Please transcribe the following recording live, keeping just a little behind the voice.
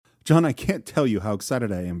John, I can't tell you how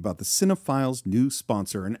excited I am about the Cinephiles' new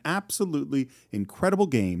sponsor, an absolutely incredible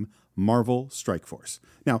game, Marvel Strike Force.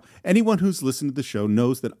 Now, anyone who's listened to the show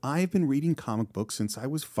knows that I've been reading comic books since I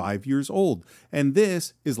was 5 years old, and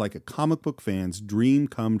this is like a comic book fan's dream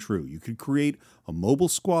come true. You could create a mobile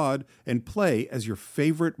squad and play as your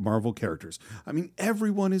favorite Marvel characters. I mean,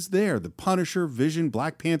 everyone is there. The Punisher, Vision,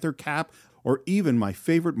 Black Panther, Cap, or even my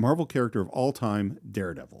favorite Marvel character of all time,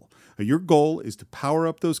 Daredevil. Your goal is to power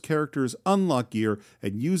up those characters, unlock gear,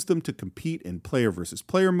 and use them to compete in player versus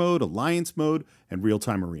player mode, alliance mode, and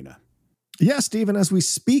real-time arena. Yes, Stephen, as we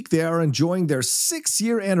speak, they are enjoying their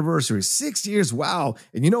 6-year anniversary. 6 years, wow.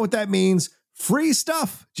 And you know what that means? Free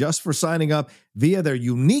stuff just for signing up via their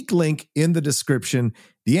unique link in the description.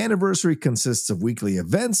 The anniversary consists of weekly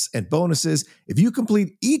events and bonuses. If you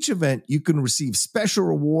complete each event, you can receive special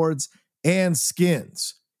rewards and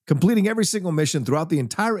skins. Completing every single mission throughout the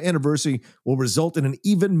entire anniversary will result in an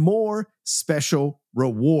even more special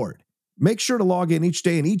reward. Make sure to log in each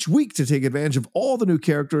day and each week to take advantage of all the new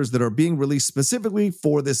characters that are being released specifically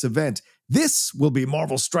for this event. This will be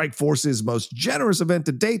Marvel Strike Force's most generous event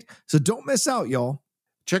to date, so don't miss out, y'all.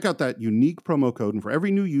 Check out that unique promo code, and for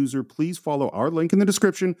every new user, please follow our link in the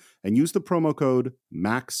description and use the promo code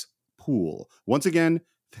MAXPOOL. Once again,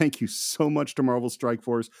 thank you so much to Marvel Strike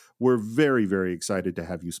Force. We're very, very excited to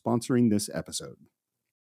have you sponsoring this episode.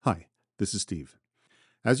 Hi, this is Steve.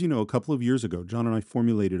 As you know, a couple of years ago, John and I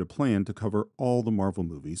formulated a plan to cover all the Marvel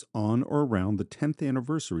movies on or around the 10th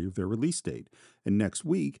anniversary of their release date. And next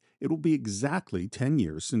week, it will be exactly 10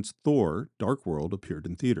 years since Thor: Dark World appeared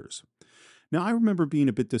in theaters. Now, I remember being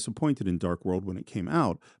a bit disappointed in Dark World when it came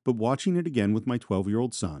out, but watching it again with my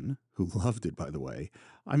 12-year-old son, who loved it, by the way,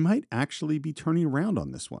 I might actually be turning around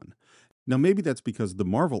on this one. Now, maybe that's because the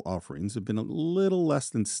Marvel offerings have been a little less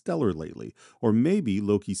than stellar lately, or maybe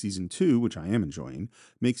Loki Season 2, which I am enjoying,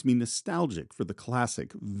 makes me nostalgic for the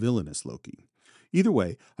classic villainous Loki. Either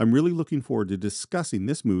way, I'm really looking forward to discussing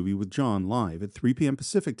this movie with John live at 3 p.m.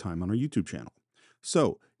 Pacific time on our YouTube channel.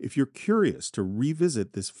 So, if you're curious to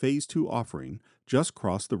revisit this Phase 2 offering, just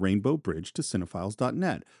cross the Rainbow Bridge to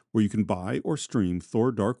cinephiles.net, where you can buy or stream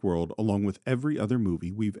Thor: Dark World along with every other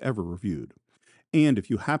movie we've ever reviewed. And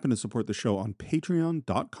if you happen to support the show on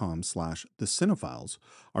patreon.com/thecинephiles,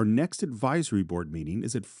 our next advisory board meeting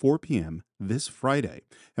is at 4 p.m. this Friday,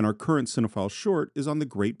 and our current Cinephile short is on the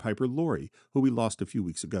great Piper Laurie, who we lost a few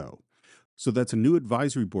weeks ago. So that's a new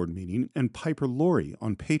advisory board meeting and Piper Laurie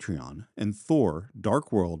on Patreon, and Thor: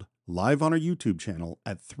 Dark World live on our YouTube channel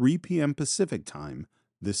at 3 p.m. Pacific time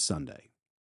this Sunday.